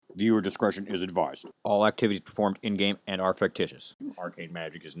Viewer discretion is advised. All activities performed in-game and are fictitious. Arcane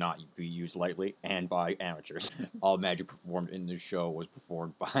magic is not to be used lightly and by amateurs. All magic performed in this show was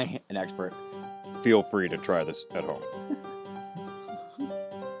performed by an expert. Feel free to try this at home.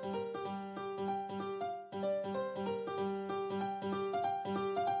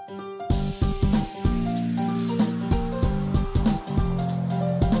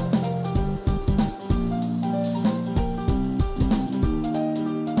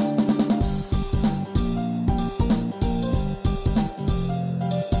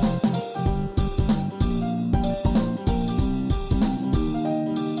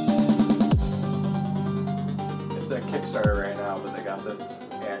 It's at Kickstarter right now, but they got this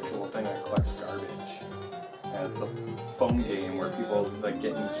actual thing that collects garbage. And it's a phone game where people like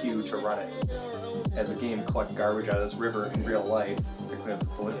get in queue to run it. As a game, collect garbage out of this river in real life to clean up the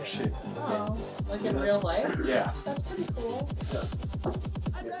pollution. Oh, like in real life? Yeah. That's pretty cool.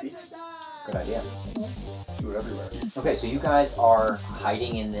 Good idea. Do it everywhere. Okay, so you guys are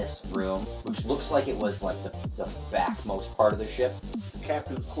hiding in this room, which looks like it was like the backmost part of the ship.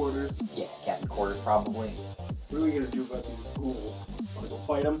 Captain's quarters. Yeah, captain quarters probably. What are we gonna do about these ghouls? Wanna go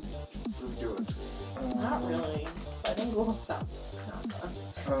fight them? What are we doing? Not really. Fighting ghouls sounds not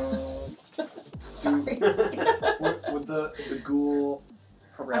fun. Sorry. would the ghoul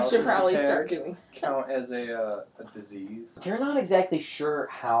I paralysis should probably attack start doing. count as a disease? You're not exactly sure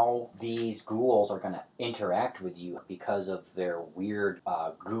how these ghouls are going to interact with you because of their weird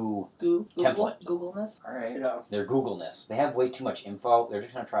template. Googleness. Alright. Yeah. Their Googleness. They have way too much info. They're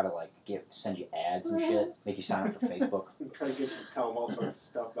just going to try to like send you ads and shit, make you sign up for Facebook. I'm trying to get you to tell them all sorts of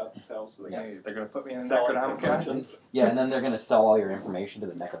stuff about themselves. So they Hey, they're gonna put me in the Sell it for Necronomicon. questions. Yeah, and then they're going to sell all your information to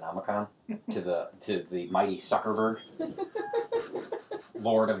the Necronomicon, to the mighty Zuckerberg,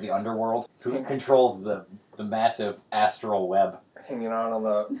 Lord of the Underworld, who controls the massive astral web. Hanging out on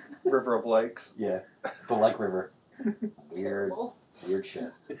the River of Lakes. Yeah, the Lake River. Weird, Terrible. weird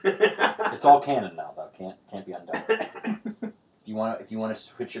shit. It's all canon now, though. Can't be undone. If you want to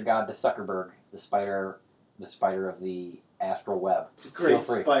switch your god to Zuckerberg, the spider of the astral web. Great Feel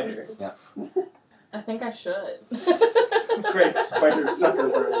free. spider. I think I should. Great spider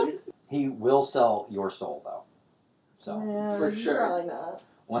Zuckerberg. He will sell your soul, though. So Yeah, For sure. Probably not.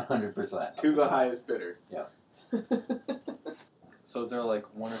 100%. To the highest bidder. So is there like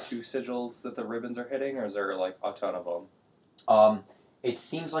one or two sigils that the ribbons are hitting, or is there like a ton of them? It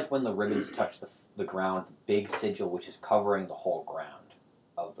seems like when the ribbons touch the ground, the big sigil, which is covering the whole ground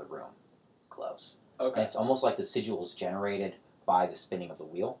of the room, glows. And Okay. it's almost like the sigil is generated by the spinning of the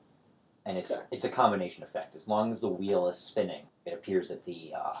wheel, and it's Okay. a combination effect. As long as the wheel is spinning, it appears that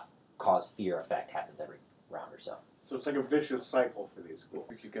the cause fear effect happens every round or so. So it's like a vicious cycle for these ghouls.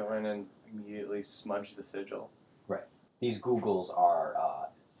 We could go in and immediately smudge the sigil. These Googles are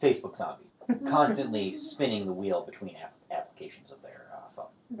Facebook zombies, constantly spinning the wheel between applications of their phone.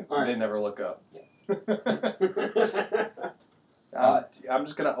 Alright. They never look up. Yeah. I'm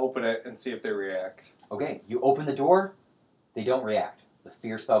just gonna open it and see if they react. Okay, you open the door, they don't react. The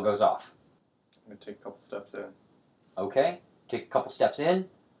fear spell goes off. I'm gonna take a couple steps in. Okay, take a couple steps in.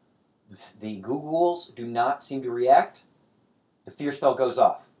 The Googles do not seem to react. The fear spell goes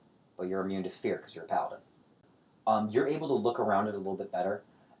off, but you're immune to fear because you're a paladin. You're able to look around it a little bit better,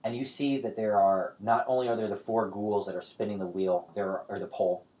 and you see that there are not only are there the 4 ghouls that are spinning the wheel, or the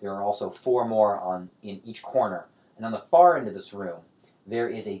pole. There are also 4 more in each corner, and on the far end of this room, there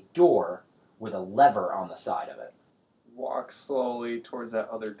is a door with a lever on the side of it. Walk slowly towards that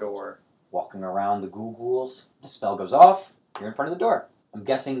other door. Walking around the Googles, the spell goes off. You're in front of the door. I'm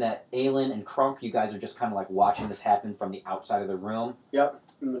guessing that Aelin and Krunk, you guys are just kind of like watching this happen from the outside of the room, Yep,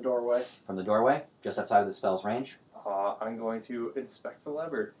 in the doorway. from the doorway, just outside of the spell's range. I'm going to inspect the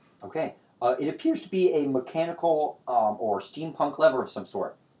lever. Okay. It appears to be a mechanical or steampunk lever of some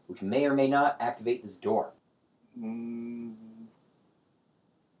sort, which may or may not activate this door. I'm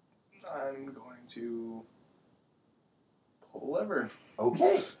going to pull the lever.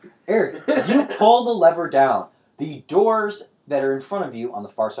 Okay. Eric, you pull the lever down. The doors that are in front of you on the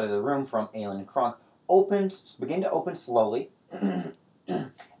far side of the room from Aelin and Krunk begin to open slowly,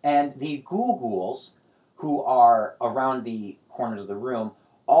 and the Googles, who are around the corners of the room,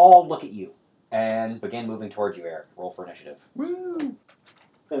 all look at you and begin moving towards you, Eric. Roll for initiative. Woo!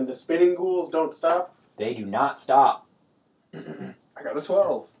 And the spinning ghouls don't stop. They do not stop. I got a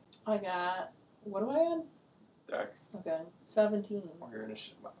 12. I got. What do I add? Dex. Okay. 17. Your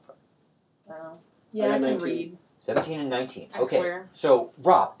initiative modifier. Oh. I Yeah, I got can 19. read. 17 and 19. I Okay. swear. So,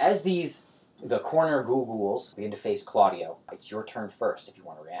 Rob, as the corner Googles begin to face Claudio, it's your turn first if you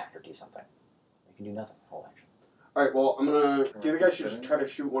want to react or do something. You can do nothing. Hold action. Alright, well, I'm gonna... Do you think I should Spinning? try to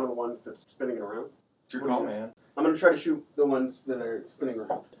shoot one of the ones that's spinning it around? It's your call, man. I'm gonna try to shoot the ones that are spinning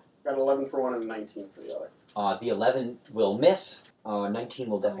around. Got 11 for one and 19 for the other. The 11 will miss. 19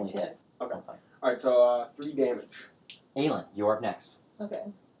 will definitely hit. Okay. Alright, so 3 damage. Aelin, you're up next. Okay.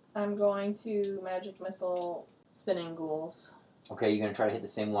 I'm going to magic missile spinning ghouls. Okay, you're gonna try to hit the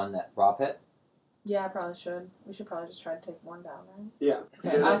same one that Rob hit. Yeah, I probably should. We should probably just try to take one down, right? Yeah.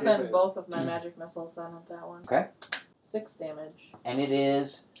 Okay. I'll send both of my magic missiles then with that one. Okay. 6 damage. And it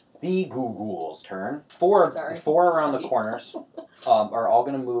is the Ghoul's turn. Four Sorry. around the corners are all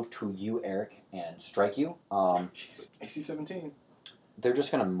going to move to you, Eric, and strike you. AC 17. They're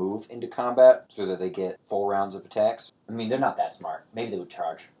just going to move into combat so that they get full rounds of attacks. I mean, they're not that smart. Maybe they would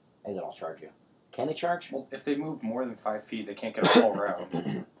charge. Maybe they'll charge you. Can they charge? Well, if they move more than 5 feet, they can't get a full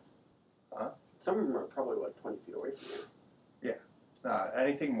round. Some of them are probably like 20 feet away from you.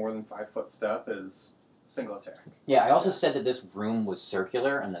 Anything more than 5 foot step is single attack. Yeah, I also said that this room was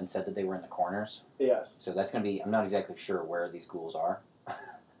circular and then said that they were in the corners. Yes. So that's going to be... I'm not exactly sure where these ghouls are.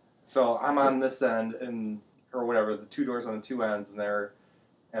 So I'm on this end, or whatever, the 2 doors on the 2 ends, and they're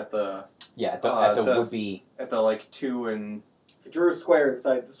at the Yeah, at the the- would-be... like 2 and If you drew a square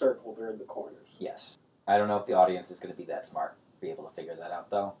inside the circle, they're in the corners. Yes. I don't know if the audience is going to be that smart to be able to figure that out,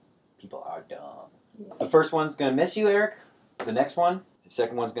 though. People are dumb. Yeah. The first one's going to miss you, Eric. The next one, the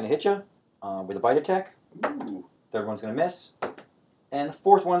second one's going to hit you with a bite attack. ooh. Third one's going to miss. And the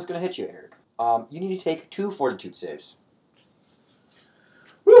fourth one's going to hit you, Eric. You need to take 2 fortitude saves.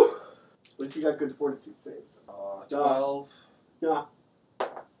 Whew! At least you got good fortitude saves. 12 Yeah.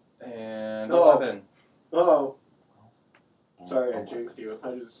 and Oh. 11. Uh-oh. Sorry, I And- jinxed you.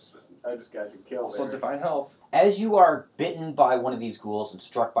 I just got you killed. Also there. divine health. As you are bitten by one of these ghouls and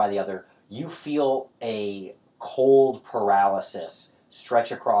struck by the other, you feel a cold paralysis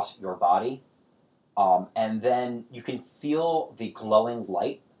stretch across your body. And then you can feel the glowing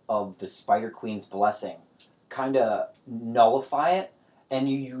light of the Spider Queen's blessing kind of nullify it, and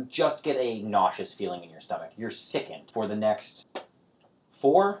you just get a nauseous feeling in your stomach. You're sickened for the next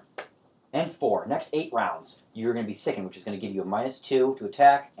 4 and 4. Next 8 rounds, you're going to be sickened, which is going to give you a -2 to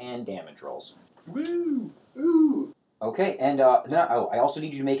attack and damage rolls. Woo! Ooh. Okay, and I also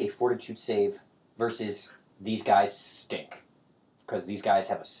need you to make a fortitude save versus these guys stink. Because these guys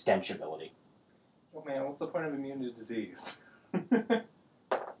have a stench ability. Oh man, what's the point of immune to disease?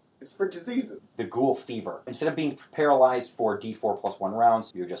 It's for diseases. The ghoul fever. Instead of being paralyzed for d4 plus 1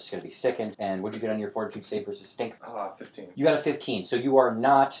 rounds, you're just going to be sickened. And what'd you get on your fortitude save versus stink? 15. You got a 15, so you are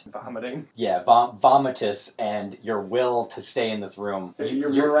not, Vomiting. vomitous, and your will to stay in this room. Your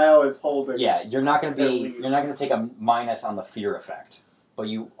You're- morale is holding. Yeah, you're not going to At be. least. You're not going to take a minus on the fear effect, but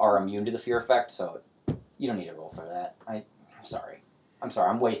you are immune to the fear effect, so you don't need to roll for that. I'm sorry.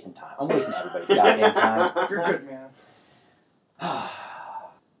 I'm wasting time. I'm wasting everybody's goddamn time. You're good, man.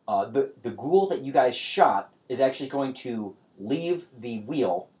 The ghoul that you guys shot is actually going to leave the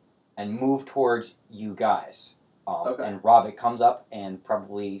wheel and move towards you guys. Okay. And Rob, it comes up and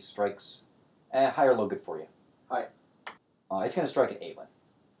probably strikes high or low good for you. High. It's going to strike at Aelin.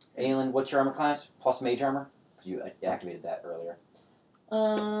 Aelin, what's your armor class? Plus mage armor? Because you activated that earlier.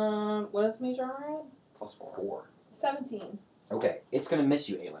 What is major armor at? Plus 4. 4. 17. Okay, it's going to miss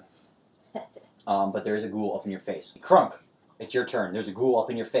you, Aelin. But there is a ghoul up in your face. Crunk, it's your turn. There's a ghoul up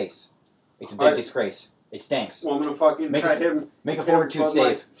in your face. It's a big Alright. disgrace. It stinks. Well, I'm gonna fucking Make try a- him. Make a hit him fortitude with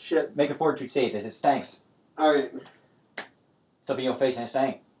my save. Shit. Make a fortitude save as it stanks. Alright. It's up in your face and it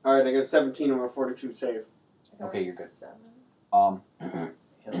stank. Alright, I got 17 on my fortitude save. Okay, you're good. 7.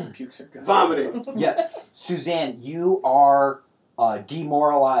 Yeah, pukes are good. Vomiting. Yeah, Suzanne, you are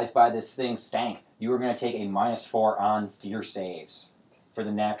demoralized by this thing stank. You are going to take a -4 on fear saves for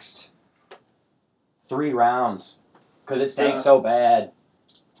the next 3 rounds. Because it stank Yeah. so bad.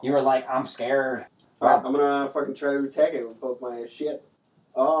 You were like, I'm scared. Alright, I'm gonna fucking try to attack it with both my shit.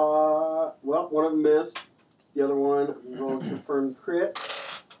 Well, one of them missed. The other one, I'm going to confirm crit.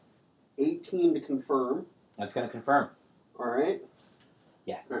 18 to confirm. That's going to confirm. Alright.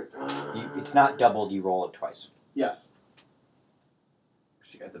 Yeah. Alright. It's not doubled, you roll it twice. Yes.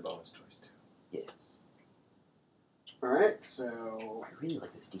 She got the bonus choice too. Yes. Alright, so. I really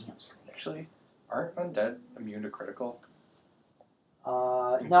like this DM screen. Actually, aren't undead immune to critical?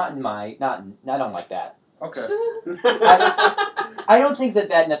 Not in my, I don't like that. Okay. I don't think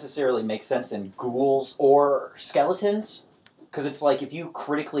that necessarily makes sense in ghouls or skeletons, because it's like if you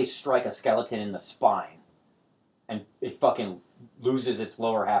critically strike a skeleton in the spine, and it fucking loses its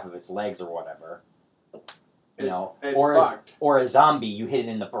lower half of its legs or whatever, you know, it's or fucked. or a zombie, you hit it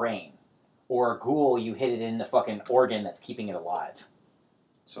in the brain, or a ghoul, you hit it in the fucking organ that's keeping it alive.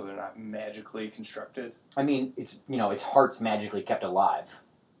 So they're not magically constructed? I mean, its heart's magically kept alive,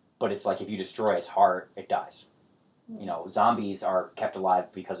 but it's like if you destroy its heart, it dies. Zombies are kept alive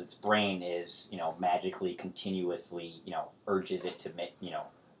because its brain is, magically, continuously, urges it to,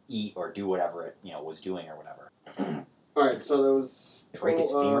 eat or do whatever it, was doing or whatever. Alright, so there was Break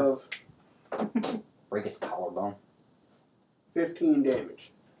its total femur. of Break its collarbone. 15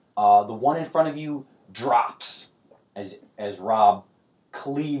 damage. The one in front of you drops as Rob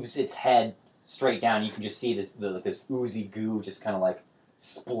cleaves its head straight down. You can just see this oozy goo just kind of like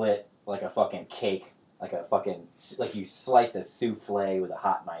split like a fucking cake, like you sliced a souffle with a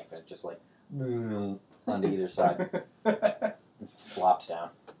hot knife, and it just like onto either side. It slops down.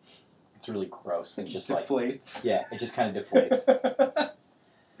 It's really gross. It just deflates. It just kind of deflates.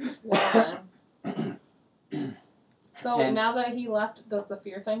 Well, so And- now that he left, does the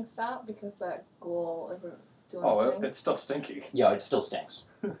fear thing stop because that ghoul isn't doing Oh, anything? it's still stinky. Yeah, it still stinks.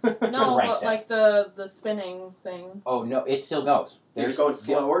 No, rank but step. like the spinning thing. Oh no, it still goes. Is it going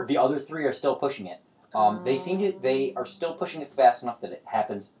slower? The other three are still pushing it. They are still pushing it fast enough that it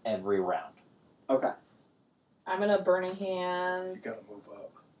happens every round. Okay. I'm gonna burning You hands. gotta move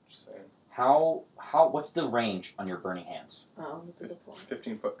up. Just saying. What's the range on your burning hands? Oh, that's a good point.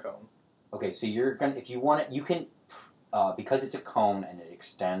 15-foot cone. Okay, so you're gonna, if you want it, you can, because it's a cone and it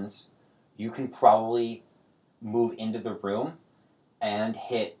extends, you can probably move into the room and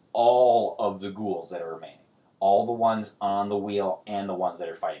hit all of the ghouls that are remaining. All the ones on the wheel and the ones that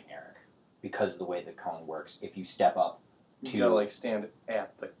are fighting Eric. Because of the way the cone works. If you step up to... You gotta stand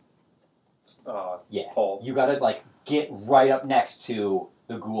at the pole. You gotta get right up next to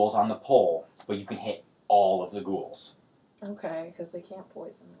the ghouls on the pole, but you can hit all of the ghouls. Okay, because they can't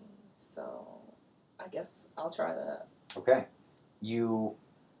poison me. So I guess I'll try that. Okay. You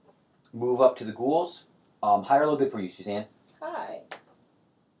move up to the ghouls. High or low good for you, Suzanne? Hi.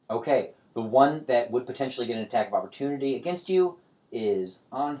 Okay. The one that would potentially get an attack of opportunity against you is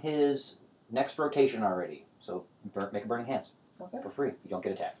on his next rotation already. So make a burning hands Okay. for free. You don't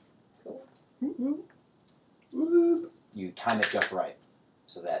get attacked. Cool. You time it just right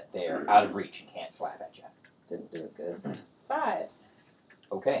so that they're out of reach and can't slap at you. Didn't do it good. 5.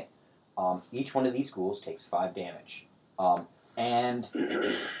 Okay. Each one of these ghouls takes 5 damage.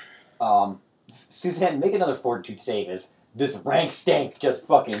 Suzanne, make another fortitude save as this rank stank just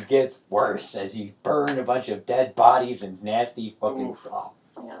fucking gets worse as you burn a bunch of dead bodies and nasty fucking Oof. slop.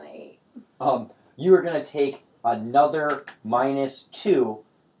 I got an 8. You are going to take another -2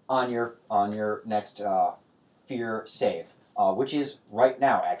 on your next fear save, which is right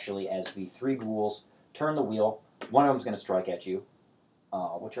now, actually, as the 3 ghouls turn the wheel. One of them's going to strike at you.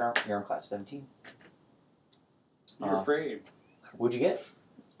 You're in class 17. You're afraid. What'd you get?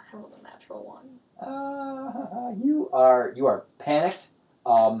 I rolled a natural 1. You are panicked,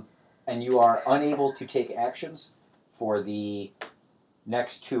 and you are unable to take actions for the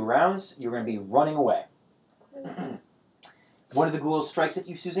next 2 rounds. You're going to be running away. One of the ghouls strikes at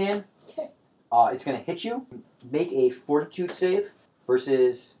you, Suzanne. Okay. It's going to hit you. Make a fortitude save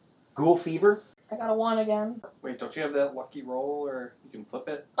versus ghoul fever. I got a 1 again. Wait, don't you have that lucky roll, or you can flip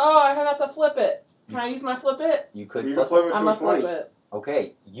it? Oh, I got to flip it. Can I use my flip it? You could You flip. can flip it I'm to a gonna flip 20. it.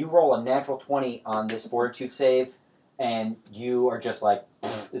 Okay, you roll a natural 20 on this fortitude save, and you are just like,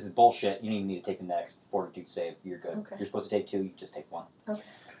 this is bullshit. You don't even need to take the next fortitude save. You're good. Okay. You're supposed to take 2. You just take 1. Okay.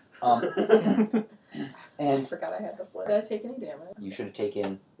 I And forgot I had the flip. Did I take any damage? you should have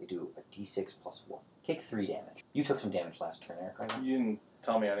taken, they do a d6 plus 1. Take 3 damage. You took some damage last turn, Eric, right? You didn't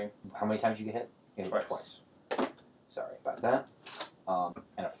tell me any. How many times you get hit? You get hit Twice. Sorry about that.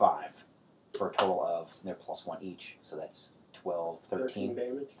 And a 5 for a total of, they're plus 1 each, so that's 12, 13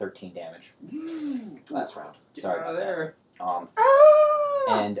 damage. 13 damage last round. Get Sorry out about of there. that. Ah!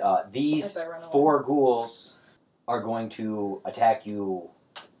 And these As I run away. 4 ghouls are going to attack you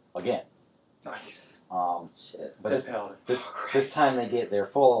again. Nice. Shit. But This held. this time they get their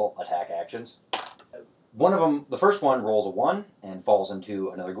full attack actions. One of them, the first one, rolls a 1 and falls into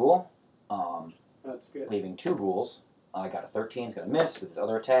another ghoul, That's good. leaving 2 ghouls. I got a 13, it's going to miss with his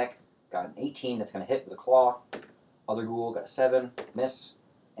other attack. Got an 18, that's going to hit with a claw. Other ghoul got a 7, miss.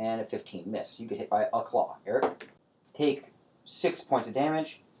 And a 15, miss. You get hit by a claw. Eric, take 6 points of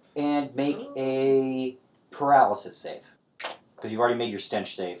damage and make a paralysis save. Because you've already made your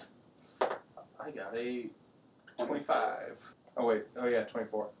stench save. I got a 25. Oh wait. Oh yeah,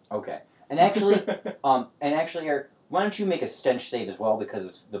 24. Okay. And actually, Eric, why don't you make a stench save as well because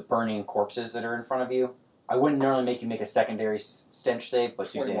of the burning corpses that are in front of you? I wouldn't normally make you make a secondary stench save, but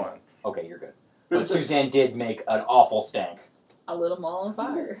 21. Suzanne... Okay, you're good. But Suzanne did make an awful stank. I lit them all on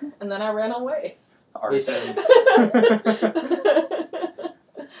fire, and then I ran away. Arson.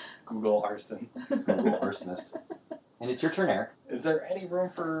 Google arson. Google arsonist. And it's your turn, Eric. Is there any room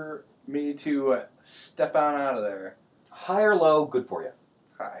for me to step on out of there? High or low, good for you.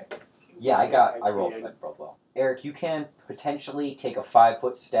 Hi. Yeah, I rolled well. Eric, you can potentially take a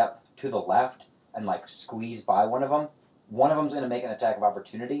 5-foot step to the left and like squeeze by one of them. One of them's going to make an attack of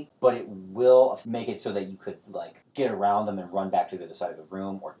opportunity, but it will make it so that you could like get around them and run back to the other side of the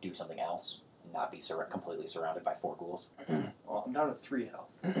room or do something else and not be completely surrounded by 4 ghouls. Well, I'm down to 3 health,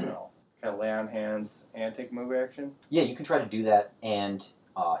 so can I lay on hands and take move action? Yeah, you can try to do that and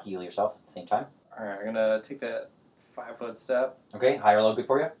heal yourself at the same time. Alright, I'm gonna take that 5-foot step. Okay, high or low, good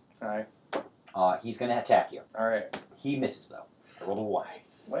for you. Hi. He's going to attack you. Alright. He misses though. I rolled a 1.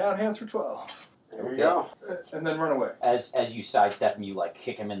 Lay on hands for 12. There you go. And then run away. As you sidestep and you like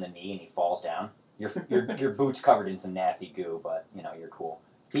kick him in the knee and he falls down. Your boot's covered in some nasty goo, but you know you're cool.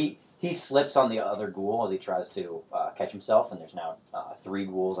 He slips on the other ghoul as he tries to catch himself, and there's now 3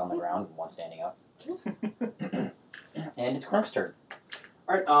 ghouls on the ground and 1 standing up. And it's Crunk's turn.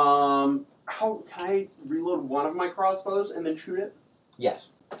 All right. How can I reload one of my crossbows and then shoot it? Yes.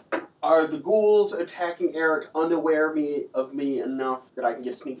 Are the ghouls attacking Eric unaware of me enough that I can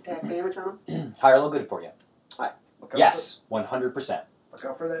get sneak attack damage on him? High or low, good for you. Look out Yes, 100%. Look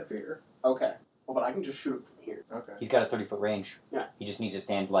out for that fear. Okay. Well, but I can just shoot it from here. Okay. He's got a 30-foot range. Yeah. He just needs to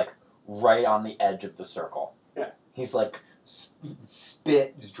stand like right on the edge of the circle. Yeah. He's like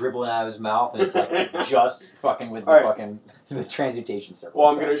spit is dribbling out of his mouth, and it's like just fucking with the All right. fucking the transmutation circle.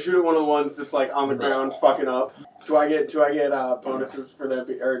 Well, I'm gonna shoot at one of the ones that's like on the ground, fucking up. Do I get bonuses for that?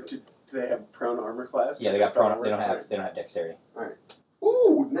 Or do they have prone armor class? Yeah, they got prone. They don't have dexterity.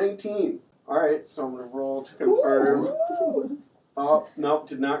 Ooh, 19. All right, so I'm gonna roll to confirm. Oh, nope,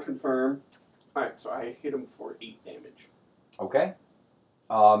 did not confirm. All right, so I hit him for 8 damage. Okay.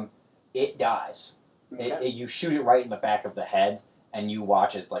 It dies. Okay. You shoot it right in the back of the head, and you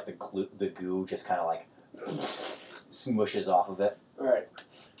watch as like the goo just kind of like smushes off of it. All right.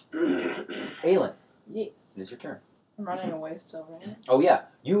 Aelin, Yes. it is your turn. I'm running away still, right? Oh yeah,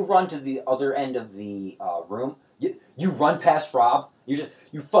 you run to the other end of the room. You run past Rob. You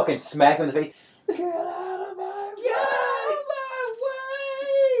fucking smack him in the face. Get out of my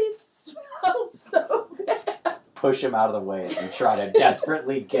way! It smells so bad. Push him out of the way as you try to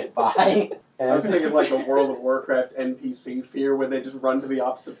desperately get by. I was thinking like a World of Warcraft NPC fear where they just run to the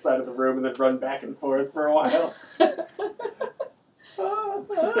opposite side of the room and then run back and forth for a while.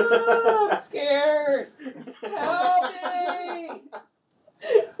 Oh, I'm scared. Help me!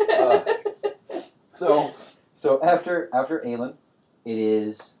 So after Aelin, it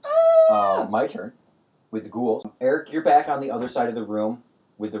is my turn with the ghouls. Eric, you're back on the other side of the room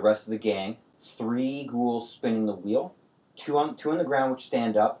with the rest of the gang. 3 ghouls spinning the wheel. 2 on the ground which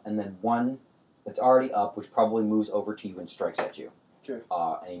stand up, and then 1 that's already up which probably moves over to you and strikes at you. Okay.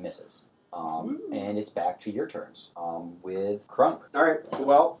 And he misses. And it's back to your turns with Crunk. All right.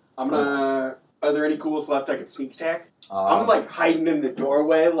 Well, I'm gonna. Are there any ghouls left I can sneak attack? I'm Um, like hiding in the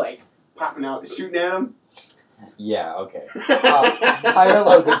doorway, like popping out and shooting at them. Yeah, okay. Higher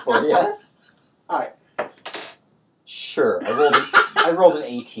low good for you. Alright. Sure. I rolled an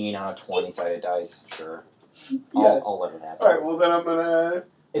 18 on a 20-sided dice. Sure. Yes. I'll let it happen. All right. Well, then I'm gonna.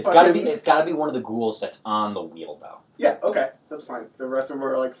 It's gotta be one of the ghouls that's on the wheel though. Yeah. Okay. That's fine. The rest of them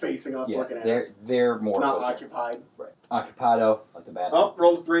are like facing us, looking at us. they're more Not open. occupied. Occupado, like the bathroom. Oh,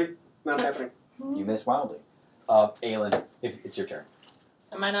 rolls 3. Not happening. You miss wildly. Aelin, it's your turn.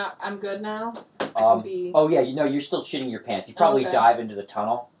 Am I not? I'm good now? I Um, can be. Oh yeah, you're still shitting your pants. You probably Okay. dive into the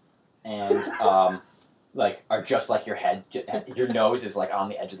tunnel, and like are just like your head. Your nose is like on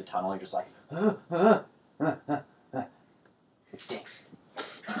the edge of the tunnel. You're just like, it stinks.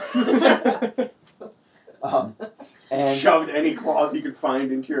 And Shoved any cloth you could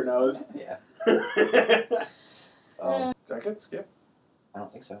find into your nose. yeah, Did I get skipped? I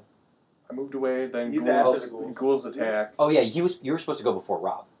don't think so. I moved away, then He's ghouls, after the ghouls. ghouls attacked. Oh yeah, you were supposed to go before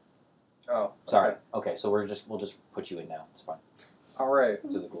Rob. Oh, Sorry. Okay, so we'll just put you in now. It's fine. Alright.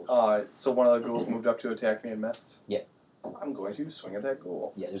 To the ghouls. So one of the ghouls moved up to attack me and missed? Yeah. I'm going to swing at that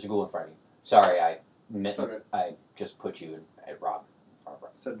ghoul. Yeah, there's a ghoul in front of you. Sorry, I Okay. I just put you at Rob in front of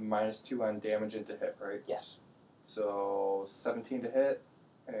Rob. Said -2 on damage into hit, right? Yes. So 17 to hit,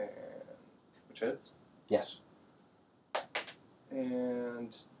 and which hits, Yes.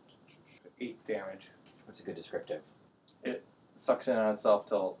 and 8 damage. What's a good descriptive? Sucks in on itself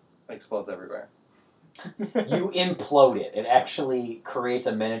till it explodes everywhere. You implode it. It actually creates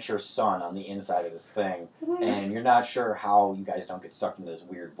a miniature sun on the inside of this thing, and you're not sure how you guys don't get sucked into this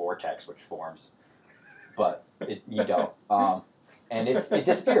weird vortex which forms, but you don't. And it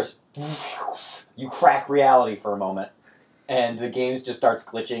disappears. You crack reality for a moment, and the game just starts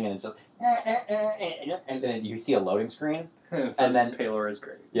glitching, and it's and then you see a loading screen. It says And then- Paler is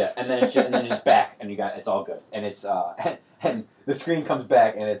great. Yeah, and then it's just back, and it's all good, and it's and the screen comes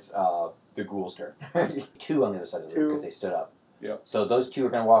back, and it's the ghoul's turn. 2 on the other side of the room because 2. they stood up. Yep. So those 2 are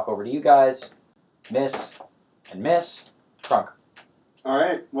gonna walk over to you guys, miss, and miss. Trunk. All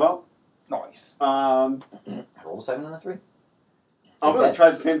right. Well, Nice. Roll a 7 and a 3. I'm gonna Okay. try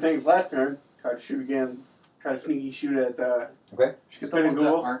the same thing as last turn. Try to shoot again. Try to sneaky shoot at the Okay. Just the spinning ones that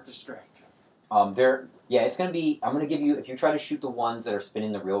ghouls. aren't distracted. It's gonna be. I'm gonna give you, if you try to shoot the ones that are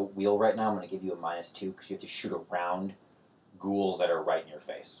spinning the real wheel right now, I'm gonna give you a -2 because you have to shoot around ghouls that are right in your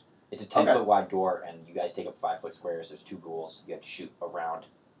face. It's a 10-foot wide door, and you guys take up 5-foot squares. There's 2 ghouls. You have to shoot around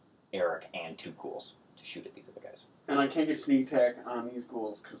Eric and 2 ghouls to shoot at these other guys. And I can't get sneak attack on these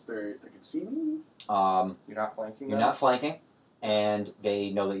ghouls because they can see me. You're not flanking You're them? not flanking, and they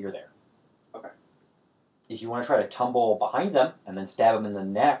know that you're there. Okay. If you want to try to tumble behind them and then stab them in the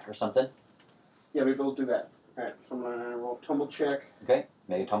neck or something, Yeah, maybe we'll do that. Alright, so I'm gonna roll tumble check. okay,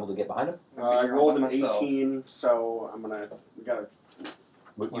 maybe tumble to get behind them. I rolled an myself. 18, so we gotta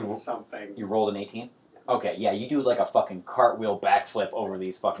You, win something. you rolled an 18? Okay, yeah, you do like a fucking cartwheel backflip over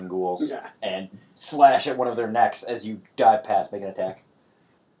these fucking ghouls Yeah. and slash at one of their necks as you dive past, make an attack.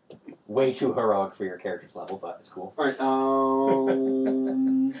 Way too heroic for your character's level, but it's cool. Alright,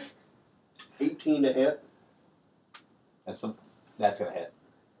 18 to hit. That's gonna hit.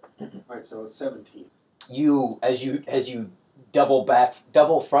 Alright, so it's 17. You as you double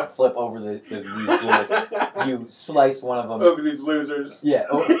front flip over these ghouls, you slice one of them. Over these losers. Yeah.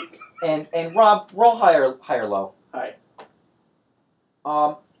 Oh, and Rob, roll higher low. Hi.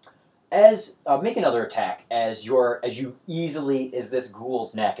 Make another attack as this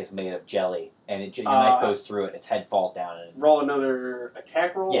ghoul's neck is made of jelly, and your knife goes through it. Its head falls down, and Roll another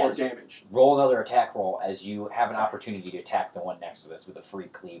attack roll Yes. or damage? roll another attack roll as you have an opportunity to attack the one next to this with a free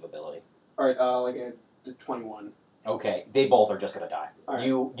cleave ability. Alright, like a 21. Okay, they both are just gonna die. All right.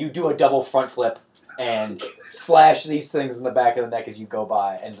 You do a double front flip and slash these things in the back of the neck as you go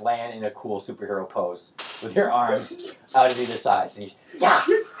by, and land in a cool superhero pose with your arms out of either side. And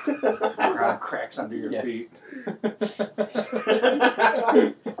The ground cracks under your Yeah. feet.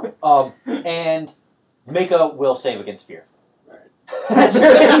 and make a will save against fear. Alright. That's your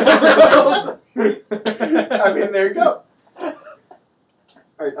end of the roll. I mean, there you go.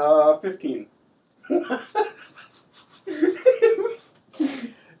 Alright, 15.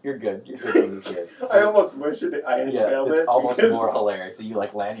 You're good. You're good. You're good. I almost wish I had Yeah, failed it's it. almost because- more hilarious that you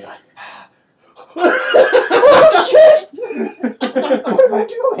like land. You're like, oh shit! What am I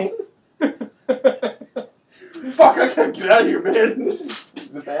doing? Fuck, I gotta get out of here, man. This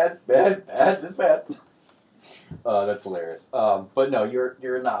is bad. This is bad. That's hilarious. But no,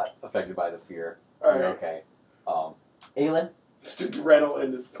 you're not affected by the fear. You're Alright. okay. Aelin, Just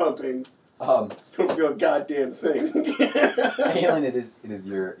adrenaline is pumping. um, Don't feel a goddamn thing. Aelin, it is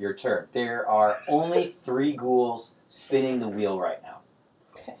your turn. There are only 3 ghouls spinning the wheel right now.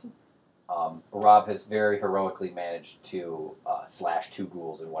 Okay. Rob has very heroically managed to slash 2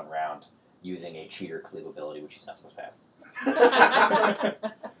 ghouls in 1 round using a cheater cleave ability, which he's not supposed to have.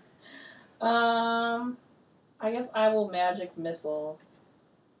 I guess I will magic missile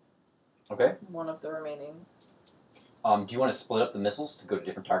Okay. one of the remaining. Do you want to split up the missiles to go to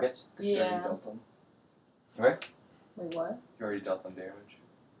different targets? 'Cause you already Yeah. dealt them. Wait, what? You already dealt them damage.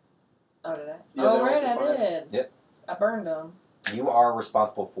 Oh, did I? Yeah, oh, they right, also I fire. did. Yep. I burned them. You are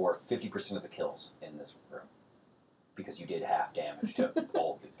responsible for 50% of the kills in this room because you did half damage to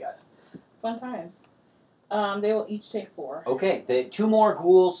all of these guys. Fun times. They will each take 4. Okay, the 2 more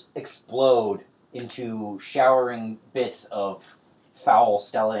ghouls explode into showering bits of foul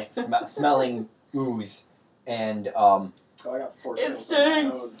smelling ooze, and Oh, I got 4 It kills on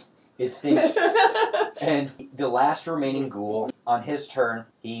my stinks. own. it stinks. And the last remaining ghoul, on his turn,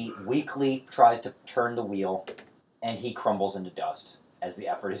 he weakly tries to turn the wheel, and he crumbles into dust as the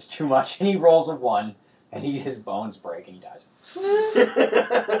effort is too much, and he rolls a 1, and his bones break, and he dies.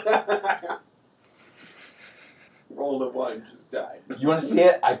 Rolled a 1, just died. You want to see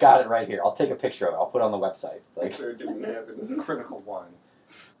it? I got it right here. I'll take a picture of it. I'll put it on the website. Like, sure it didn't happen. Critical 1.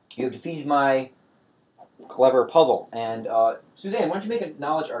 You have defeated my clever puzzle. And, Suzanne, why don't you make a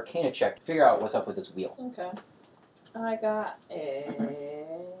knowledge arcana check to figure out what's up with this wheel? Okay. I got a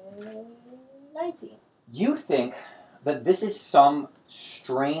 19. You think that this is some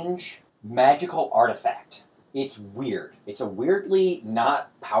strange magical artifact. It's weird. It's a weirdly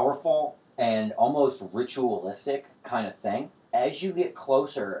not powerful and almost ritualistic kind of thing. As you get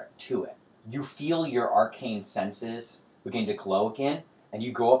closer to it, you feel your arcane senses begin to glow again, and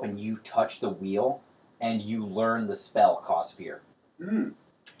you go up and you touch the wheel, and you learn the spell Cause Fear.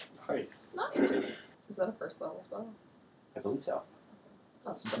 Nice. Nice. Is that a first level spell? I believe so.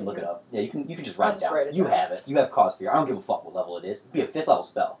 Oh, You can look it up. Yeah, you can just I'll write it just down. write it You down. have it. You have Cause Fear. I don't give a fuck what level it is. It'd be a 5th level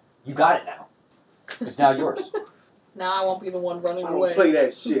spell. You got it now. It's now yours. Now I won't be the one running I away. don't play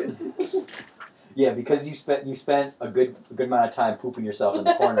that shit. Yeah, because you spent a good amount of time pooping yourself in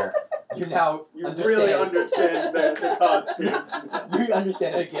the corner. You now You understand. really understand the costumes. You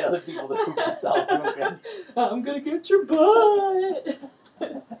understand how to get other people to poop themselves. Okay? I'm gonna get your butt.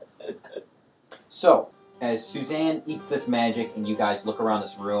 So, as Suzanne eats this magic and you guys look around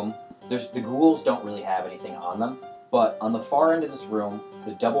this room, the ghouls don't really have anything on them, but on the far end of this room,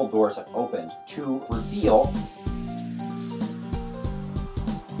 the double doors have opened to reveal.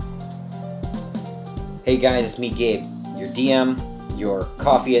 Hey guys, it's me, Gabe, your DM, your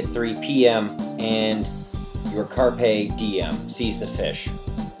coffee at 3 p.m., and your Carpe DM, Seize the Fish.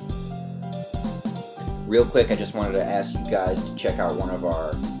 Real quick, I just wanted to ask you guys to check out one of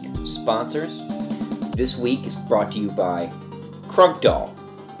our sponsors. This week is brought to you by Crunk Doll.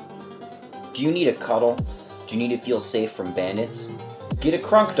 Do you need a cuddle? Do you need to feel safe from bandits? Get a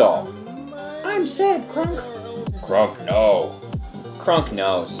Crunk Doll. I'm sad, Crunk. Crunk, no. Crunk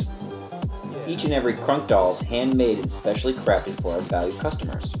knows. Each and every Crunk Doll is handmade and specially crafted for our valued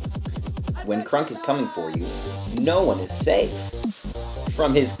customers. When Crunk is coming for you, no one is safe.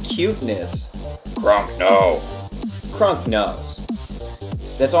 From his cuteness. Crunk, no. Crunk knows.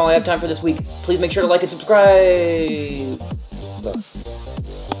 That's all I have time for this week. Please make sure to like and subscribe.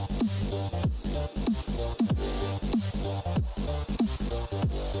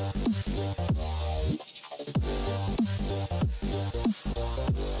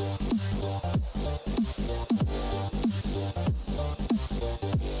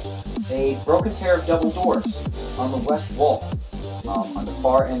 A broken pair of double doors on the west wall, on the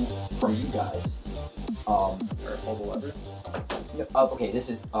far end from you guys. Or pull the lever. Okay, this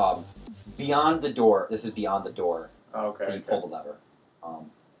is beyond the door. This is beyond the door. Oh, okay. That you pull the lever.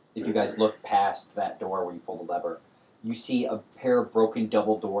 If you guys look past that door where you pull the lever, you see a pair of broken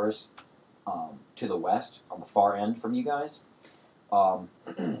double doors to the west, on the far end from you guys.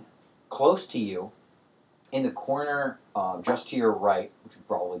 Close to you, in the corner just to your right, which would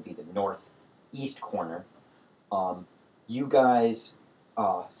probably be the northeast corner, you guys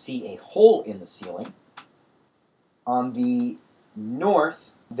see a hole in the ceiling. On the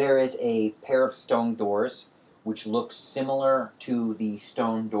north, there is a pair of stone doors, which look similar to the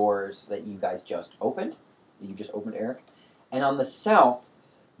stone doors that you guys just opened, Eric. And on the south,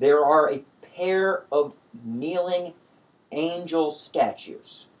 there are a pair of kneeling angel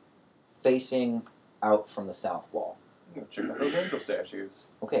statues facing out from the south wall. Check out those angel statues.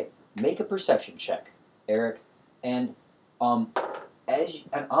 Okay, make a perception check, Eric. And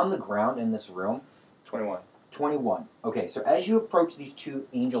and on the ground in this room, 21. 21. Okay, so as you approach these two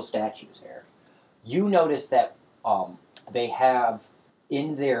angel statues, Eric, you notice that they have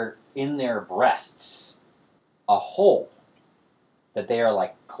in their breasts a hole that they are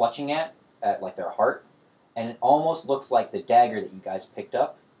like clutching at like their heart, and it almost looks like the dagger that you guys picked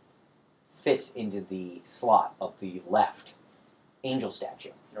up fits into the slot of the left angel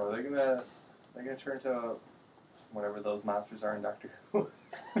statue. Are they gonna turn into whatever those monsters are in Doctor Who?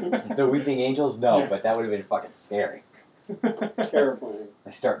 The weeping angels? No, but that would have been fucking scary. Terrifying.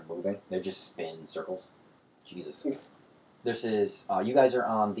 They start moving. They just spin in circles. Jesus. This is you guys are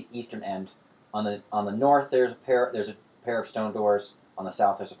on the eastern end. On the north, there's a pair of stone doors. On the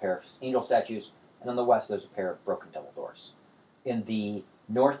south, there's a pair of angel statues, and on the west, there's a pair of broken double doors. In the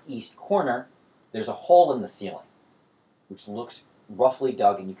northeast corner, there's a hole in the ceiling, which looks roughly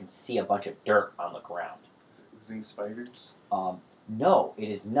dug, and you can see a bunch of dirt on the ground. Is it oozing spiders? No, it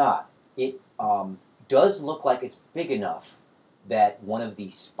is not. It does look like it's big enough that one of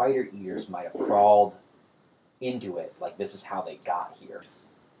the spider eaters might have crawled into it. Like, this is how they got here.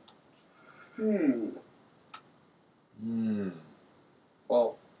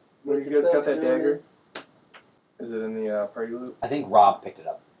 Well, What you guys got that dagger? Is it in the party loot? I think Rob picked it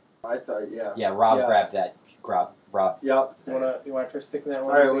up. I thought, yeah. Yeah, Rob Yes. grabbed that. Rob. Yep. You wanna try sticking that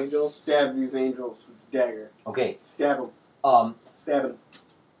one Alright, of let's these angels? stab these angels with the dagger. Okay. Stab them. Stab him.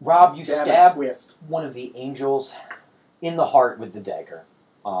 Rob, you Stab stab and twist. one of the angels in the heart with the dagger,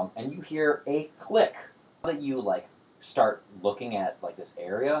 and you hear a click. Now that you start looking at this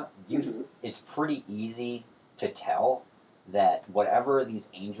area, it's pretty easy to tell that whatever these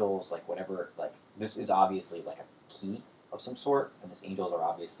angels this is obviously a key of some sort, and these angels are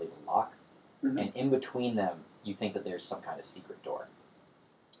obviously the lock, and in between them you think that there's some kind of secret door.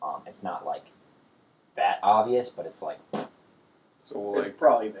 It's not that obvious, but it's So It's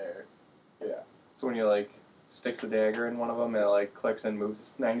probably there. Yeah. So when you like sticks a dagger in one of them, it like clicks and moves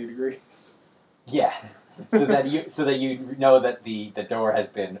 90 degrees. Yeah, so that you know that the door has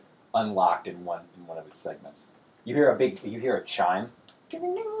been unlocked in one of its segments. You hear a chime,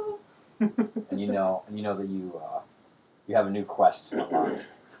 and you know that you have a new quest unlocked.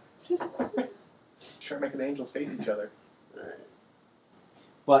 Try making the angels face each other.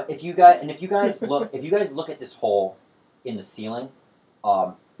 But if you guys look at this hole in the ceiling,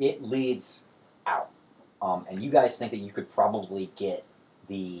 it leads out, and you guys think that you could probably get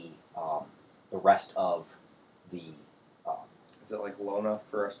the rest of the. Is it like low enough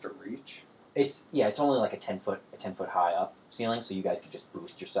for us to reach? It's only like a 10 foot high up ceiling, so you guys could just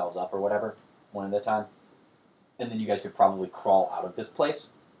boost yourselves up or whatever one at a time, and then you guys could probably crawl out of this place,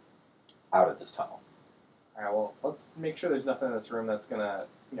 out of this tunnel. All right. Well, let's make sure there's nothing in this room that's gonna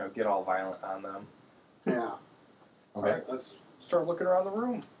get all violent on them. Yeah. Okay. Alright, let's start looking around the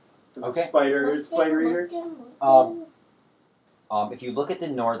room. Okay. Spider eater. If you look at the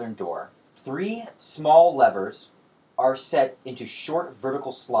northern door, 3 small levers are set into short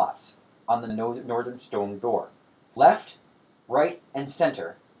vertical slots on the northern stone door. Left, right, and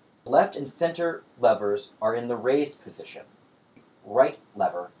center. Left and center levers are in the raised position. Right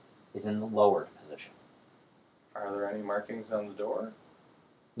lever is in the lowered position. Are there any markings on the door?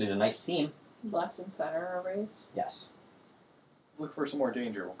 There's a nice seam. Left and center are raised. Yes. Look for some more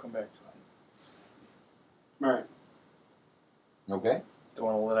danger. We'll come back to it. Alright. Okay. Don't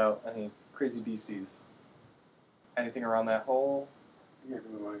want to let out any crazy beasties. Anything around that hole? Yeah, do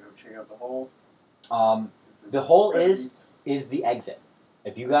we want to go check out the hole? The hole is the exit.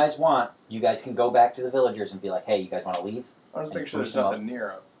 If you guys want, you guys can go back to the villagers and be like, hey, you guys want to leave? I'll just And make sure there's boost them up. nothing near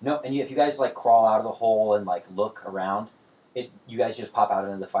it. No, and if you guys like crawl out of the hole and like look around, you guys just pop out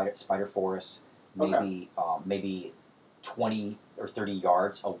into the spider forest, maybe 20 or 30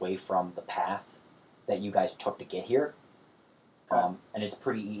 yards away from the path that you guys took to get here. Okay. And it's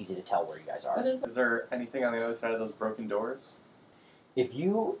pretty easy to tell where you guys are. What is Is there anything on the other side of those broken doors? If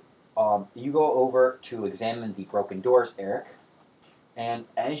you you go over to examine the broken doors, Eric, and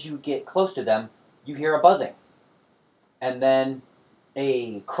as you get close to them, you hear a buzzing, and then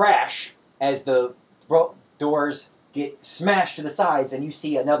a crash as the doors get smashed to the sides, and you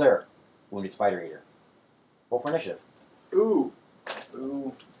see another wounded spider eater. Roll for initiative. Ooh.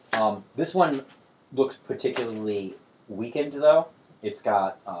 Ooh. This one looks particularly weakened, though. It's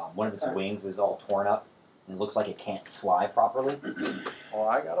got one of its wings is all torn up, and it looks like it can't fly properly. Well,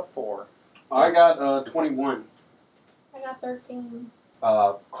 I got a 4. I got 21. I got 13.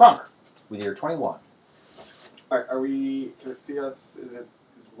 Crunk with your 21. Are we? Can it see us? Is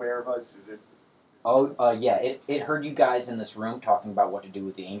aware of us? Is it? Oh, yeah. It heard you guys in this room talking about what to do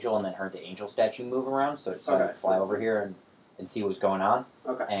with the angel, and then heard the angel statue move around, so it decided Okay. to fly over here and see what was going on.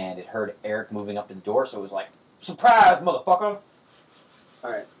 Okay. And it heard Eric moving up to the door, so it was like, surprise, motherfucker!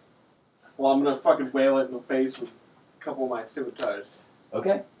 Alright. Well, I'm gonna fucking whale it in the face with a couple of my scimitars.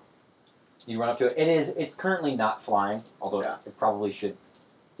 Okay. You run up to it. It's currently not flying, although Yeah. it probably should.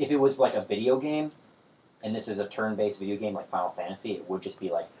 If it was like a video game, and this is a turn-based video game like Final Fantasy, it would just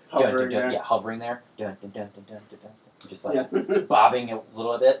be like Hovering there. yeah, hovering there, dun, dun, dun, dun, dun, dun, dun, just like Yeah. bobbing a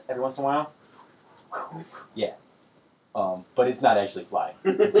little bit every once in a while. Yeah, but it's not actually flying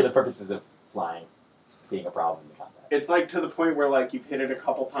for the purposes of flying being a problem in combat. It's like to the point where like you've hit it a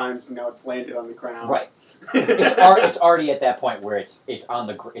couple times and now it's landed on the ground. Right. It's already at that point where it's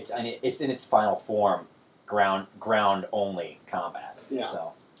in its final form, ground only combat. Yeah.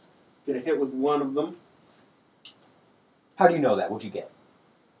 So Get a hit with one of them. how do you know that? What'd you get?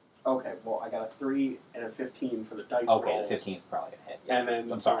 Okay, well I got a 3 and a 15 for the dice Okay, rolls. the 15 is probably gonna hit. And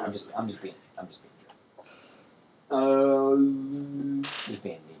then I'm sorry. I'm just being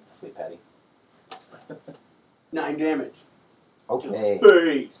needlessly petty. 9 damage. Okay.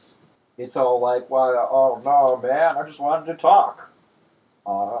 Face. It's all like, why? Oh no, man! I just wanted to talk.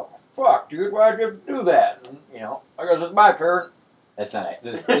 Fuck, dude! Why'd you do that? And, I guess it's my turn. That's not.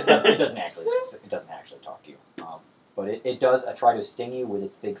 It doesn't actually talk to you. But it does try to sting you with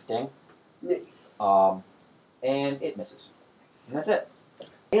its big sting. Nice. And it misses. And that's it.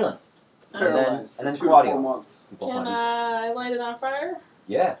 Aelin. Paralyzed and then for 2 to Claudio. 4 months. Can I light it on fire?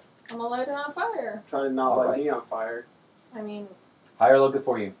 Yeah. I'm gonna light it on fire. Try to not All light right. me on fire. I mean, Higher low, good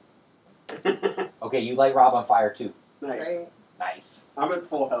for you. Okay, you light Rob on fire too. Nice. great. Nice. I'm at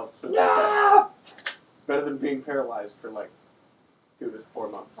full health, so it's okay. Yeah. Better than being paralyzed for like 2 to 4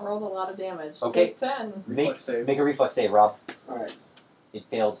 months. I rolled a lot of damage. Okay. Take 10. Reflex save. Make a reflex save, Rob. Alright. It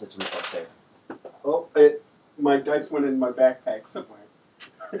fails its reflex save. Oh, my dice went in my backpack somewhere.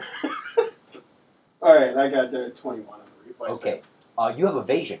 Alright, I got 21 on the reflex. Okay. You have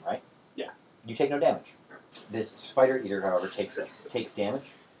evasion, right? Yeah. You take no damage. This spider eater, however, takes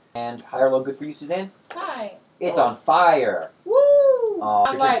damage. And high or low good for you, Suzanne? Hi. It's on fire. Woo! Oh,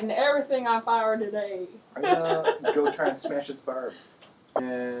 I'm lighting everything on fire today. I'm gonna go try and smash its barb.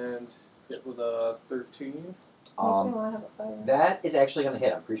 And hit with a 13. Makes me want to have a fire. That is actually going to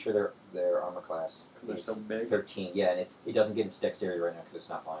hit. I'm pretty sure their armor class Because they're is so big. 13. Yeah, and it doesn't get its dexterity right now because it's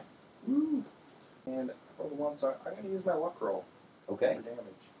not flying. Woo! And I rolled one, so I'm gonna use my luck roll Okay. for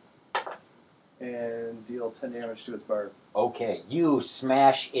damage. And deal 10 damage to its barb. Okay, you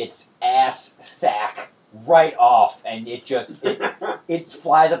smash its ass sack right off, and it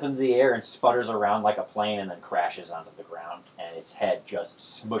flies up into the air and sputters around like a plane, and then crashes onto the ground, and its head just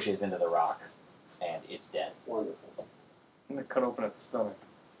smushes into the rock, and it's dead. Wonderful. I'm gonna cut open its stomach.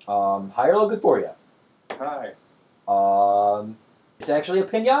 High or low good for you? Hi. It's actually a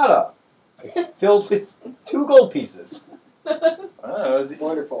pinata. It's filled with 2 gold pieces. I don't know.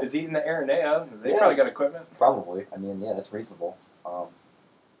 Wonderful. Is eating the Aranea? They Yeah. probably got equipment. Probably. I mean, yeah, that's reasonable.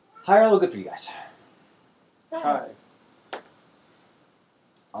 High or low good for you guys? Hi.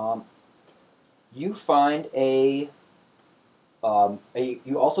 You find you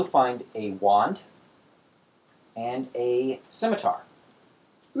also find a wand and a scimitar.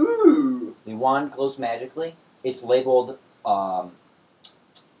 Ooh. The wand glows magically. It's labeled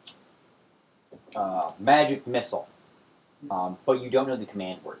magic missile, but you don't know the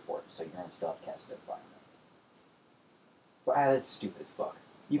command word for it, so you're gonna still have to cast it. But that's stupid as fuck.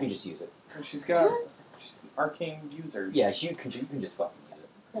 You can just use it. She's an arcane user. Yeah, you can just fucking use it.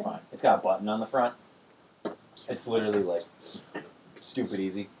 It's fine. It's got a button on the front. It's literally like stupid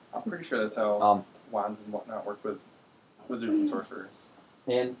easy. I'm pretty sure that's how wands and whatnot work with wizards and sorcerers.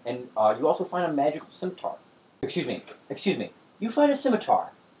 And you also find a magical scimitar. Excuse me. You find a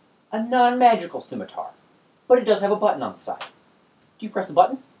scimitar, a non-magical scimitar, but it does have a button on the side. Do you press the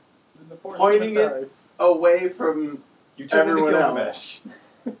button? Pointing it away from You turn everyone into else.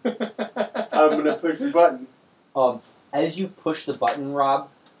 Gilgamesh. I'm gonna push the button. As you push the button, Rob,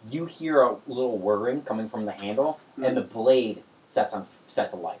 you hear a little whirring coming from the handle, and the blade sets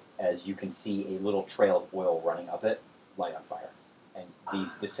alight as you can see a little trail of oil running up it, light on fire. And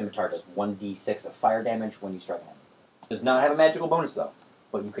the scimitar does 1d6 of fire damage when you strike an enemy. Does not have a magical bonus though,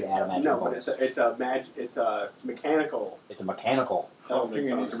 but you could add a magical No, but bonus. it's a mechanical. It's a mechanical. I don't think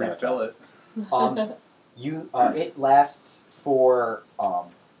you need to refill it. It lasts for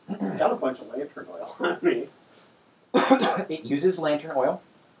Got a bunch of lantern oil on me. it uses lantern oil,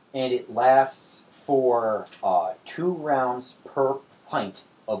 and it lasts for 2 rounds per pint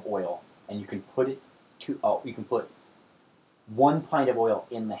of oil, and you can put 1 pint of oil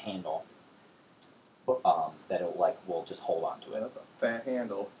in the handle. That will just hold on to Yeah, it. that's a fat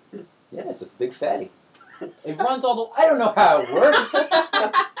handle. Yeah, it's a big fatty. It runs all the. I don't know how it works.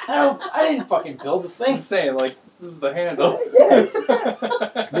 I didn't fucking build the I'm thing. just saying, like, this is the handle.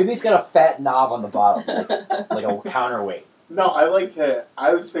 Yeah, maybe it's got a fat knob on the bottom, like a counterweight. No, I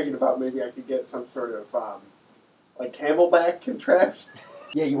was thinking about maybe I could get some sort of like camelback contraption.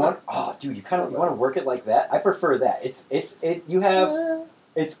 Yeah, you want? Oh, dude, you want to work it like that? I prefer that. It's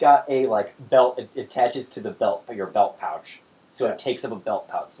got a belt. It attaches to the belt, your belt pouch, so it takes up a belt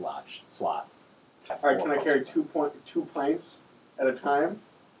pouch slot. All right, can I carry 2 pints at a time?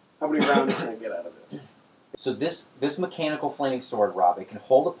 How many rounds can I get out of this? So this mechanical flaming sword, Rob, it can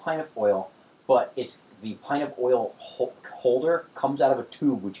hold a pint of oil, but the pint of oil holder comes out of a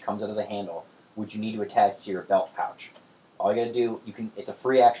tube which comes out of the handle, which you need to attach to your belt pouch. All you gotta do, it's a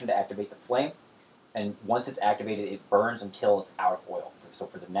free action to activate the flame, and once it's activated, it burns until it's out of oil. So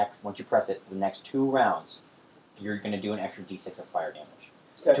once you press it, for the next 2 rounds, you're gonna do an extra d6 of fire damage.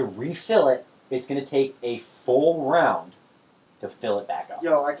 Okay. To refill it, it's gonna take a full round to fill it back up.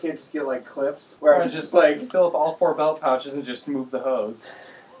 Yo, I can't just get clips where Or I just fill up all 4 belt pouches and just move the hose.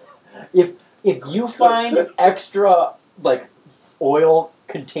 If you find extra oil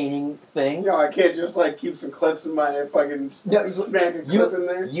containing things, I can't just keep some clips in my fucking smack a clip in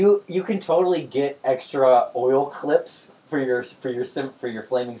there. you can totally get extra oil clips for your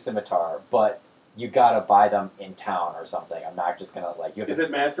flaming scimitar, but you gotta buy them in town or something. I'm not just gonna you have Is to,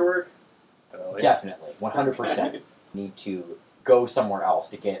 it masterwork? definitely 100% need to go somewhere else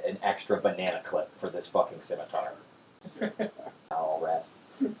to get an extra banana clip for this fucking scimitar. All rats.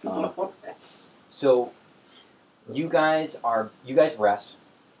 So you guys rest.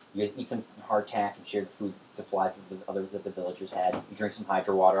 You guys eat some hardtack and share the food supplies that the villagers had. You drink some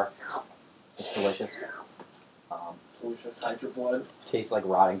hydro water. It's delicious. Delicious hydro blood. Tastes like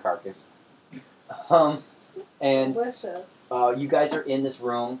rotting carcass. And Delicious. you guys are in this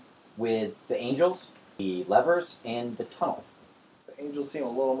room with the angels, the levers, and the tunnel. The angels seem a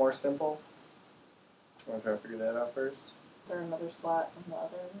little more simple. Want to try to figure that out first? Is there another slot in the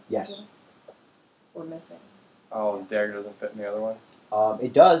other? Yes. We're missing. Oh, the dagger doesn't fit in the other one?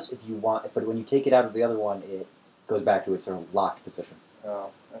 It does if you want, but when you take it out of the other one, it goes back to its sort of locked position.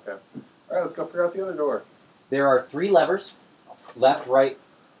 Oh, okay. Alright, let's go figure out the other door. There are 3 levers, left, right,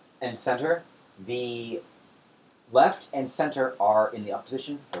 and center. The left and center are in the up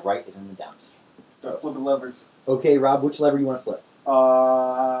position. The right is in the down position. Start flipping levers. Okay, Rob, which lever do you want to flip?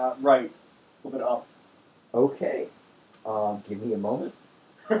 Right. Flip it up. Okay. Give me a moment.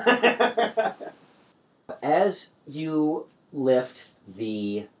 As you lift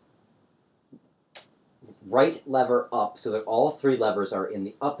the right lever up so that all 3 levers are in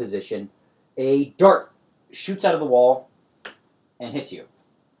the up position, a dart shoots out of the wall and hits you.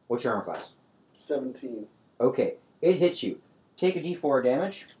 What's your armor class? 17. Okay, it hits you. Take a d4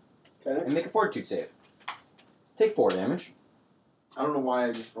 damage Okay. and make a fortitude save. Take 4 damage. I don't know why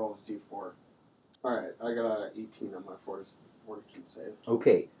I just rolled a D4. Alright, I got a 18 on my fortitude save.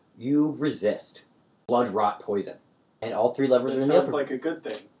 Okay, you resist blood rot poison. And all 3 levers are That in the sounds upper like a good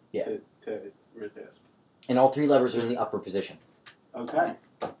thing Yeah. to resist. and all 3 levers are in the upper position. Okay.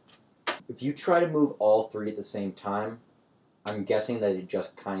 If you try to move all 3 at the same time, I'm guessing that it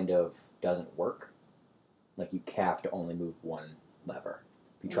just kind of doesn't work. Like you have to only move 1 lever.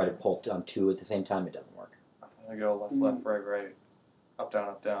 If you try to pull on 2 at the same time, it doesn't work. I'm going to go left, right, right. Up,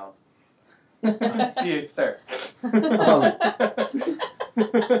 down. Yeah, start.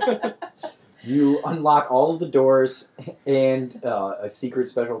 You unlock all of the doors and a secret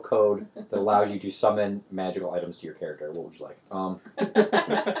special code that allows you to summon magical items to your character. What would you like?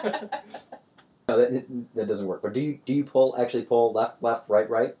 No, that doesn't work. But do you actually pull left,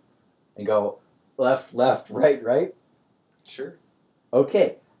 right, and go left, right? Sure.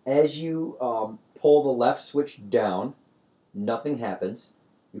 Okay. As you pull the left switch down, nothing happens.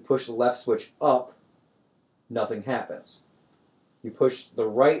 You push the left switch up, nothing happens. You push the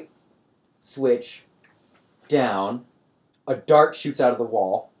right switch down, a dart shoots out of the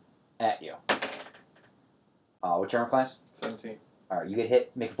wall at you. What's your armor class? 17. Alright, you get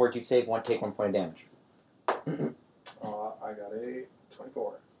hit, make a fortitude save, take 1 point of damage. I got a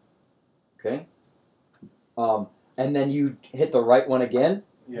 24. Okay. And then you hit the right one again,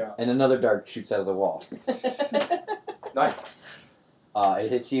 Yeah. and another dart shoots out of the wall. Nice. It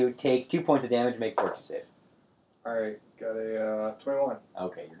hits you, take 2 points of damage, make a fortitude save. Alright, got a 21.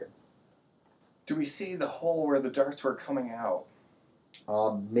 Okay, you're good. Do we see the hole where the darts were coming out?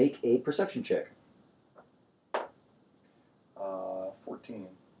 Make a perception check. 14.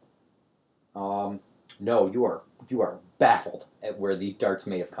 No, you are baffled at where these darts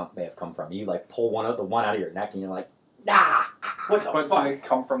may have come from. You like pull the one out of your neck, and you're like, nah. What the But fuck? did it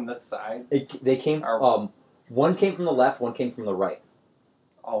come from this side? They came. One came from the left, one came from the right.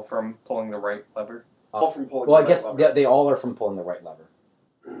 All from pulling the right lever? All from pulling Well, the I guess right lever. they all are from pulling the right lever.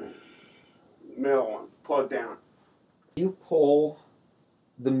 Middle one. Pull it down. You pull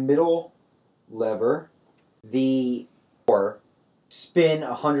the middle lever, the door spin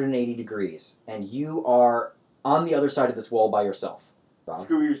 180 degrees, and you are on the other side of this wall by yourself. Rob.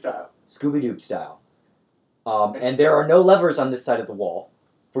 Scooby-Doo style. Scooby-Doo style. And there are no levers on this side of the wall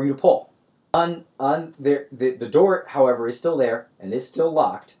for you to pull. The door, however, is still there and is still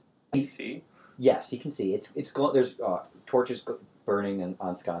locked. See? Yes, you can see there's torches burning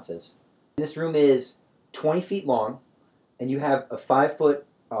on sconces. This room is 20 feet long, and you have a 5-foot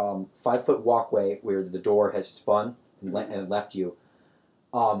walkway where the door has spun and left you.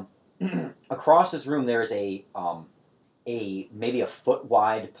 Across this room, there is a maybe a foot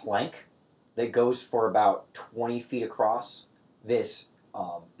wide plank that goes for about 20 feet across. This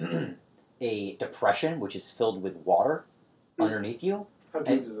a depression which is filled with water underneath you. How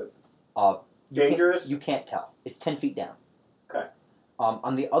deep is it? Dangerous? You can't tell. It's 10 feet down. Okay.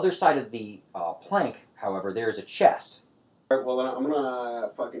 On the other side of the plank, however, there is a chest. Alright, well then I'm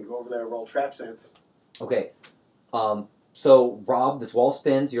gonna fucking go over there and roll trap sense. Okay. So, Rob, this wall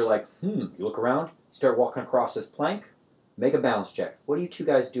spins. You're like, You look around. You start walking across this plank. Make a balance check. What are you 2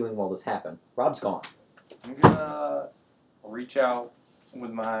 guys doing while this happened? Rob's gone. I'm gonna reach out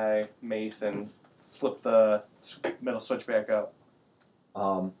with my mace and flip the middle switch back up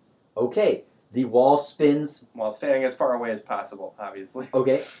Okay. The wall spins. while standing as far away as possible, obviously.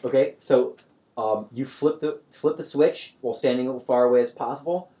 Okay. So, you flip the switch while standing as far away as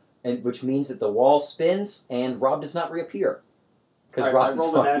possible, and which means that the wall spins and Rob does not reappear. Because I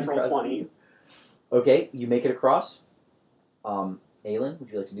rolled a natural 20. Okay, you make it across. Aelin, would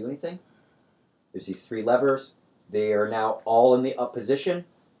you like to do anything? There's these 3 levers. They are now all in the up position.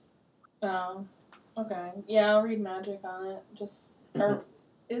 Oh, okay. Yeah, I'll read magic on it. Or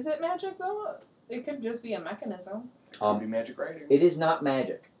is it magic though? It could just be a mechanism. Could be magic writing. It is not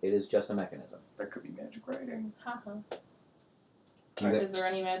magic. It is just a mechanism. There could be magic writing. Haha. You gonna- Is there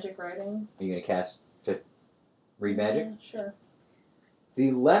any magic writing? Are you going to cast to read magic? Yeah, sure.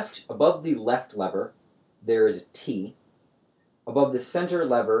 Above the left lever, there is a T. Above the center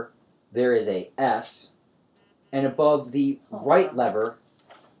lever, there is a S. And above the right lever,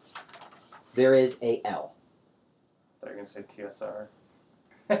 there is a L. I thought you were going to say TSR.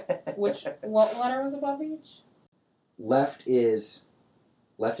 What letter was above each? Left is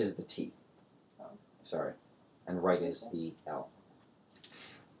the T. Oh. Sorry. And right is the L.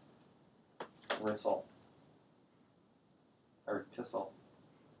 Ristle. Or Tissel.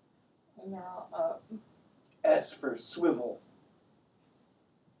 And they're all up. S for swivel.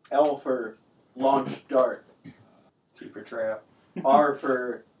 L for launch dart. T for trap. R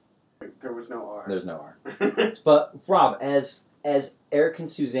for... There was no R. There's no R. But Rob, as Eric and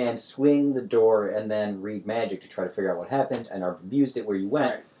Suzanne swing the door and then read magic to try to figure out what happened and are confused at where you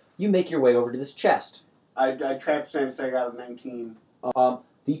went, Right. you make your way over to this chest. I trapped since I got a 19.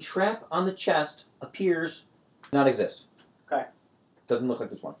 The trap on the chest appears not exist. Okay. Doesn't look like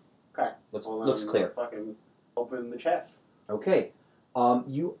this one. Okay. Looks Well, looks then clear. Fucking open the chest. Okay.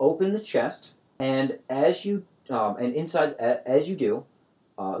 You open the chest, and as you and inside as you do,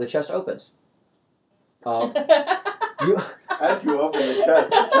 the chest opens. You As you open the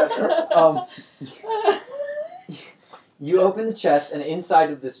chest you open the chest, and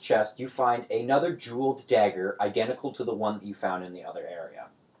inside of this chest, you find another jeweled dagger identical to the one that you found in the other area.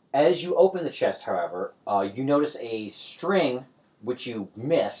 As you open the chest, however, you notice a string which you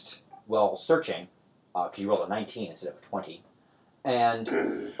missed while searching, because you rolled a 19 instead of a 20. And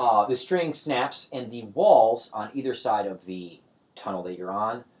the string snaps, and the walls on either side of the tunnel that you're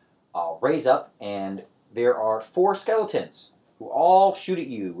on raise up, and there are 4 skeletons who all shoot at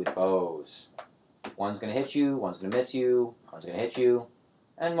you with bows. One's going to hit you, one's going to miss you, one's going to hit you,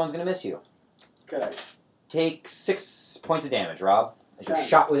 and one's going to miss you. Okay. Take 6 points of damage, Rob, as you're Okay.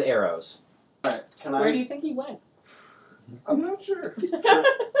 shot with arrows. Alright, can Where I... do you think he went? I'm not sure.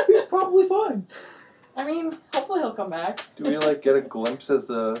 He's probably fine. I mean, hopefully he'll come back. Do we get a glimpse as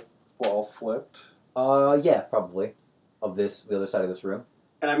the wall flipped? Yeah, probably. Of the other side of this room.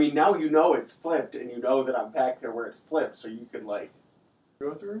 And I mean, now you know it's flipped, and you know that I'm back there where it's flipped, so you can,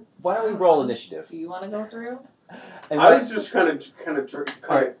 Go through? Why don't we roll initiative? Do you want to go through? And I what- was just kind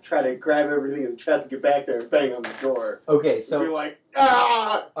of try to grab everything in the chest and get back there and bang on the door. Okay, And be so like,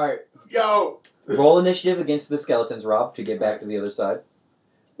 ah! alright, Yo! roll initiative against the skeletons, Rob, to get back to the other side.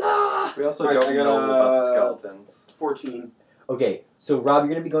 Ah! We also Alright, don't I got, know about the skeletons. 14. Okay, so Rob,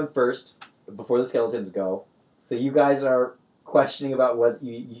 you're gonna be going first before the skeletons go. So you guys are questioning about what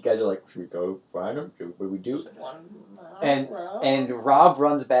you guys are like. Should we go find them? What do we do? And Rob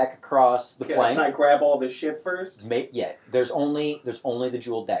runs back across the Can plank. I grab all this shit first? There's only the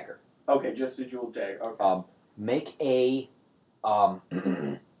jeweled dagger. Okay, just the jewel tag. Okay. Make a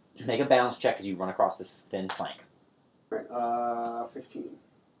make a balance check as you run across this thin plank. Right, 15.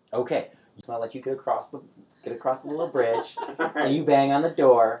 Okay, just want to let you get across the little bridge, and Alright. you bang on the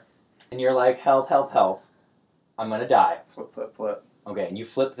door, and you're like, help, help, help! I'm gonna die. Flip, flip, flip. Okay, and you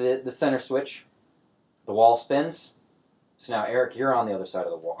flip the center switch. The wall spins. So now, Eric, you're on the other side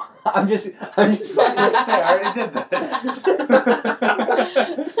of the wall. I'm just fucking I already did this.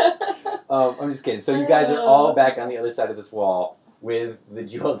 I'm just kidding. So you guys are all back on the other side of this wall with the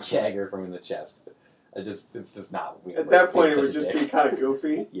jeweled dagger from in the chest. It's just not. At that point, it such would a just dick. be kind of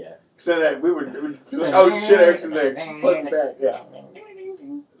goofy. Yeah. So that we would be like, oh shit, Eric's in there. Flip back, yeah.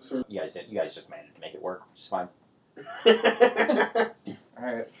 So, You guys just managed to make it work, which is fine.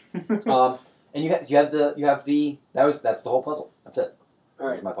 Alright. And that's the whole puzzle. That's it. That's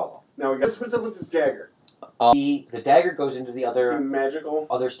Alright, my puzzle. now we got what's up with this dagger? The dagger goes into the Is other it magical?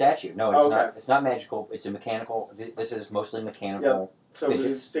 statue. No, it's Okay. not. It's not magical. It's a mechanical. This is mostly mechanical. So we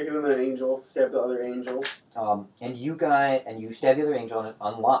Fidgets. stick it in the angel, stab the other angel. And you stab the other angel, and it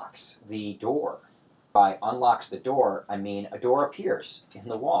unlocks the door. By unlocks the door, I mean a door appears in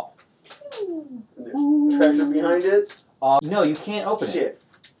the wall. And there's treasure behind it. No, you can't open it. Shit.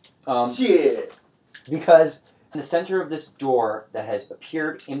 Shit. Because in the center of this door that has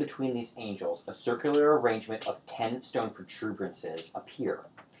appeared in between these angels, a circular arrangement of 10 stone protuberances appear,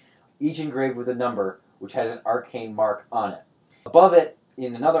 each engraved with a number which has an arcane mark on it. Above it,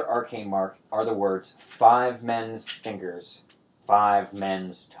 in another arcane mark, are the words 5 men's fingers, 5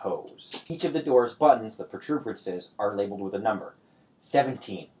 men's toes. Each of the door's buttons, the protuberances, are labeled with a number: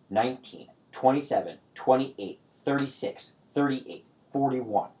 17, 19, 27, 28, 36, 38,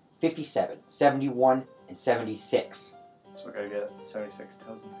 41, 57, 71, and 76. So I gotta get 76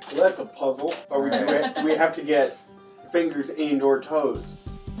 toes and Well, that's a puzzle. Or do we have to get fingers and or toes?